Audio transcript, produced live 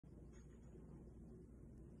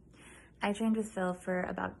I trained with Phil for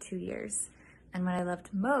about 2 years. And what I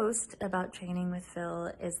loved most about training with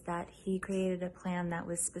Phil is that he created a plan that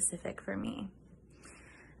was specific for me.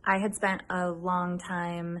 I had spent a long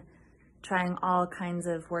time trying all kinds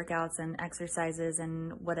of workouts and exercises,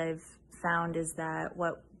 and what I've found is that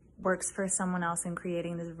what works for someone else in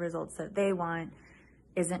creating the results that they want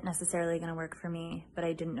isn't necessarily going to work for me, but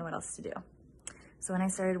I didn't know what else to do. So when I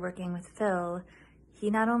started working with Phil, he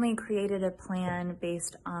not only created a plan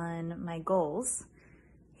based on my goals,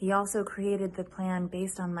 he also created the plan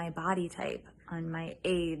based on my body type, on my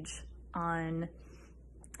age, on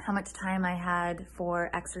how much time I had for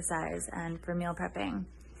exercise and for meal prepping.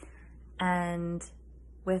 And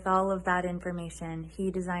with all of that information, he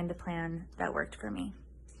designed a plan that worked for me.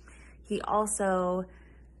 He also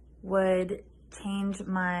would change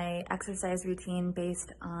my exercise routine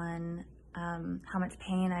based on how much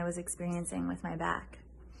pain I was experiencing with my back.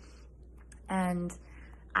 And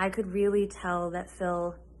I could really tell that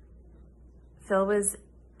Phil was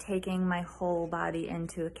taking my whole body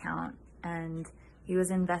into account, and he was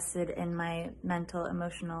invested in my mental,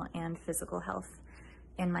 emotional, and physical health,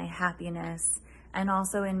 in my happiness, and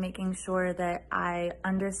also in making sure that I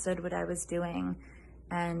understood what I was doing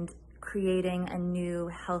and creating a new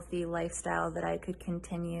healthy lifestyle that I could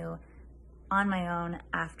continue on my own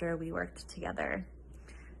after we worked together.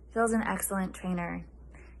 Phil's an excellent trainer.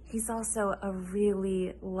 He's also a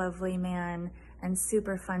really lovely man and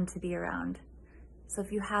super fun to be around. So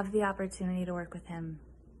if you have the opportunity to work with him,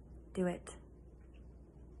 do it.